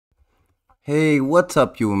Hey, what's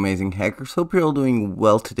up, you amazing hackers? Hope you're all doing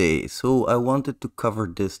well today. So, I wanted to cover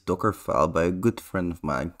this Docker file by a good friend of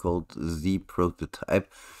mine called Zprototype.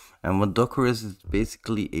 And what Docker is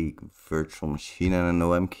basically a virtual machine. And I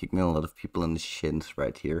know I'm kicking a lot of people in the shins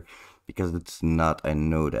right here because it's not, I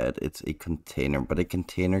know that. It's a container, but a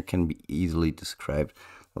container can be easily described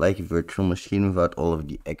like a virtual machine without all of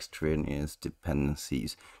the extraneous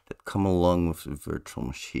dependencies that come along with a virtual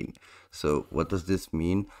machine. So what does this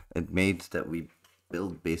mean? It means that we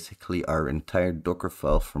build basically our entire Docker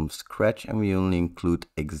file from scratch and we only include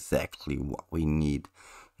exactly what we need.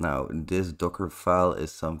 Now, this Docker file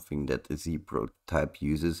is something that Zprototype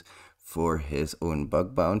uses for his own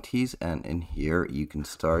bug bounties, and in here you can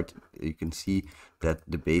see that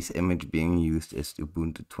the base image being used is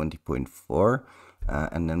Ubuntu 20.4.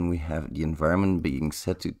 And then we have the environment being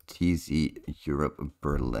set to TZ Europe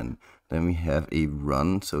Berlin. Then we have a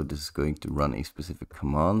run, so this is going to run a specific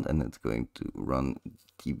command and it's going to run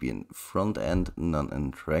Debian front end,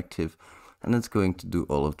 non-interactive, and it's going to do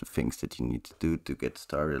all of the things that you need to do to get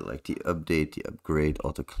started, like the update, the upgrade,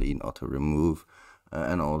 auto clean, auto remove,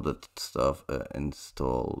 and all that stuff.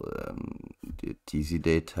 Install the TZ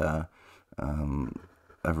data,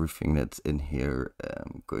 everything that's in here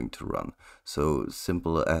going to run. So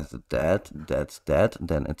simple as that's that.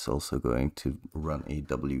 Then it's also going to run a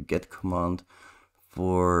wget command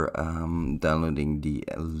for downloading the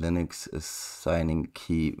Linux signing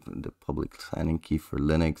key, the public signing key for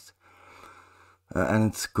Linux. And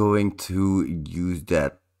it's going to use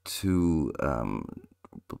that to,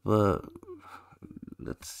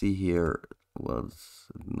 let's see here, well, it's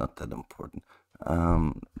not that important.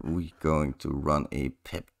 We're going to run a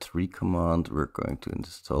pip3 command. We're going to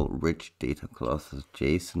install rich data classes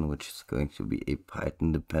JSON, which is going to be a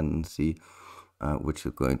Python dependency, which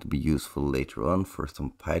is going to be useful later on for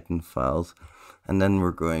some Python files. And then we're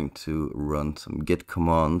going to run some git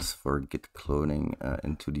commands for git cloning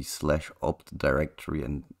into the /opt directory.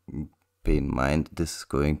 And pay in mind, this is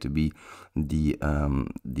going to be the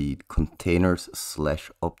containers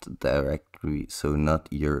 /opt directory, so not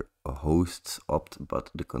your hosts opt, but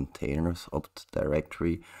the containers opt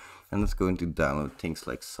directory. And it's going to download things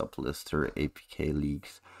like sublister, APK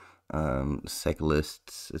leaks,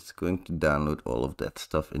 seglists. It's going to download all of that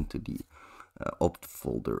stuff into the opt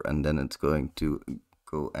folder, and then it's going to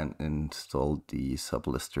go and install the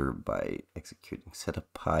sublister by executing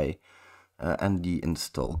setup-py and the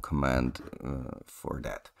install command for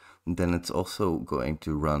that. And then it's also going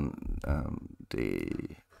to run the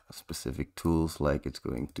specific tools, like it's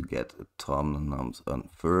going to get tom nums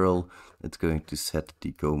unfurl, it's going to set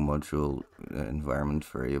the go module environment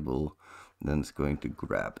variable, then it's going to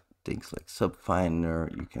grab things like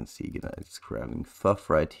subfinder. You can see that it's grabbing fuff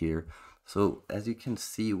right here. So as you can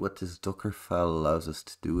see, what this Docker file allows us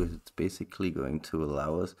to do is it's basically going to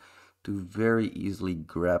allow us to very easily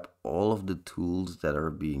grab all of the tools that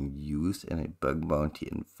are being used in a bug bounty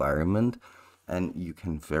environment, and you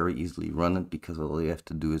can very easily run it because all you have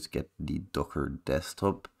to do is get the Docker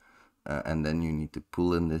desktop and then you need to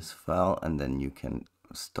pull in this file, and then you can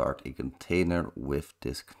start a container with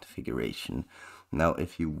this configuration. Now,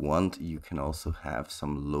 if you want, you can also have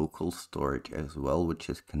some local storage as well, which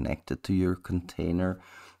is connected to your container,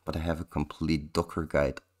 but I have a complete Docker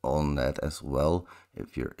guide on that as well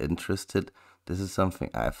if you're interested. This is something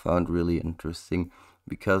I found really interesting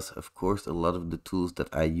because, of course, a lot of the tools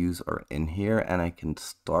that I use are in here, and I can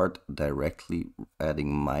start directly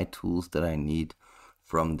adding my tools that I need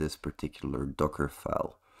from this particular Docker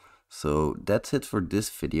file. So that's it for this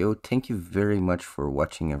video. Thank you very much for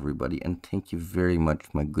watching, everybody, and thank you very much,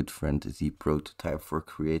 my good friend Zprototype, for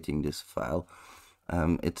creating this file.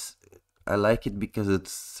 I like it because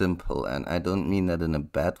it's simple, and I don't mean that in a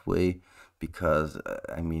bad way, because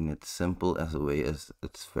I mean it's simple as a way as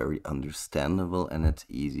it's very understandable and it's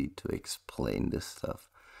easy to explain this stuff.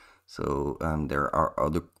 So there are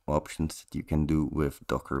other options that you can do with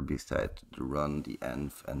Docker besides the run, the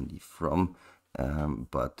env, and the from,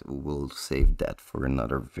 but we'll save that for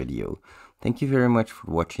another video. Thank you very much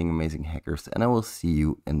for watching, amazing hackers, and I will see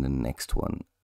you in the next one.